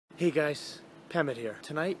Hey guys, Pemmitt here.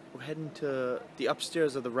 Tonight we're heading to the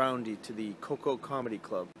upstairs of the Roundy to the CoCo Comedy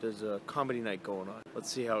Club. There's a comedy night going on.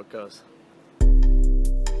 Let's see how it goes.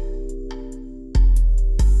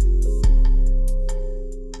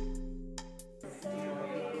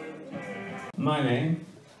 My name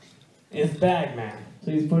is Bagman.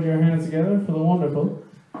 Please put your hands together for the wonderful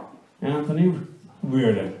Anthony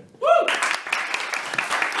Reardon. Woo!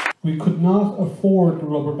 We could not afford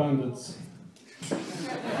rubber bandits.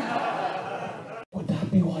 Would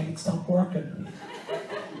that be why it stopped working?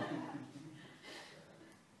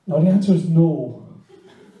 No, the answer is no.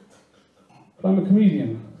 But I'm a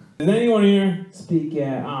comedian. Does anyone here speak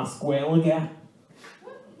Osqueilga?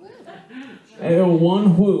 One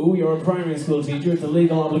who, you're a primary school teacher, it's a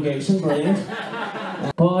legal obligation, brilliant.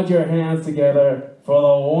 Put your hands together for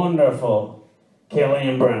the wonderful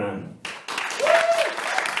Killian Brennan.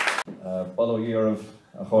 Bolo year of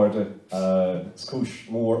a chuirde, scúis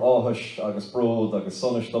mór áthais agus bród agus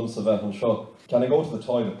sonis dumsa bheith an seo. Can I go to the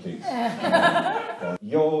toilet, please?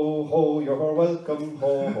 Yo ho, you're welcome,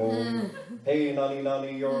 ho ho. Hey nanny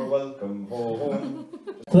nanny, you're welcome, ho ho.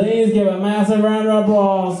 Please give a massive round of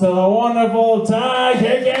applause to the wonderful Ty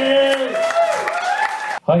Kicking!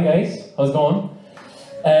 Hi guys, how's it going?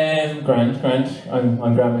 Grand.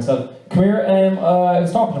 I'm grand myself. Come here, I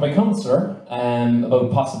was talking to my counsellor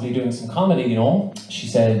about possibly doing some comedy, you know. She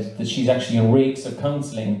said that she's actually in rakes of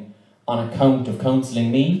counselling on account of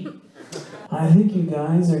counselling me. I think you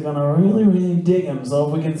guys are gonna really dig him, so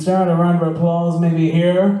if we can start a round of applause maybe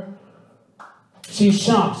here. She's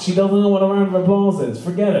shocked. She doesn't know what a round of applause is.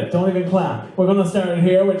 Forget it. Don't even clap. We're going to start it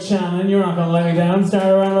here with Shannon. You're not going to let me down. Start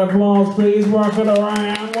a round of applause, please. Work it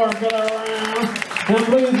around. Work it around. And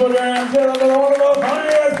please put your hands together for the wonderful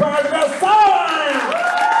funniest part of the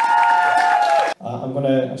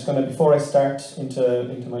I'm just gonna before I start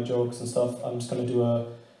into my jokes and stuff, I'm just gonna do a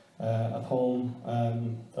poem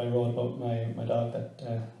that I wrote about my dog that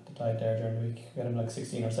died there during the week. We had him like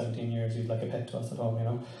 16 or 17 years. He was like a pet to us at home, you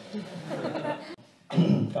know.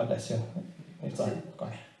 God bless you. It's all right. Go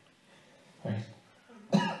ahead. All right.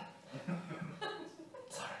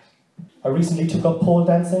 Sorry. I recently took up pole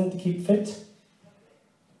dancing to keep fit.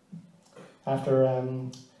 After,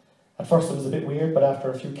 at first it was a bit weird, but after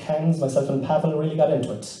a few cans, myself and Pavel really got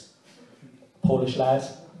into it. Polish lad.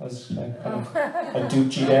 I was kind of a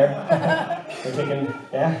doochie there. We're thinking,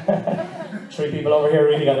 yeah, 3 people over here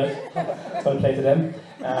really got it. It's going to play to them.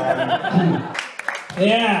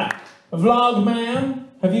 Yeah, vlog man,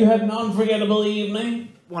 have you had an unforgettable evening?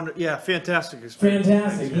 Yeah, fantastic experience.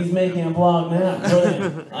 Fantastic, he's making a vlog now.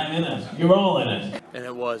 Brilliant. I'm in it. You're all in it. And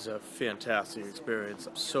it was a fantastic experience.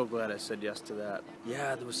 I'm so glad I said yes to that.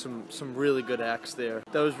 Yeah, there was some really good acts there.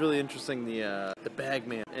 That was really interesting, the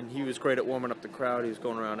bagman. And he was great at warming up the crowd. He was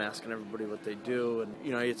going around asking everybody what they do. And,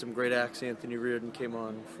 you know, he had some great acts. Anthony Reardon came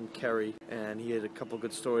on from Kerry. And he had a couple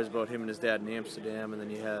good stories about him and his dad in Amsterdam. And then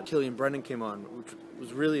you had Killian Brennan came on, which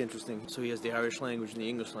was really interesting. So he has the Irish language and the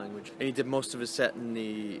English language. And he did most of his set in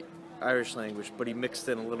the Irish language, but he mixed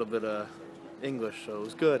in a little bit of English, so it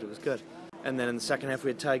was good, And then in the second half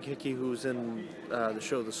we had Ty Hickey, who was in the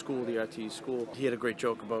show The School, the RTE School. He had a great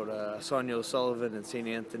joke about Sonia O'Sullivan and St.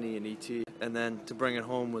 Anthony and E.T. And then to bring it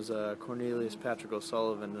home was Cornelius Patrick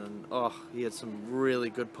O'Sullivan, and he had some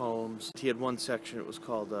really good poems. He had one section, it was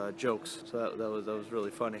called Jokes, so that was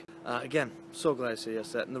really funny. Again, so glad I said yes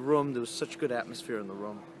to that. In the room, there was such good atmosphere in the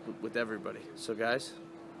room with everybody. So guys,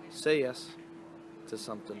 say yes to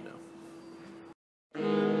something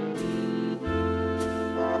new.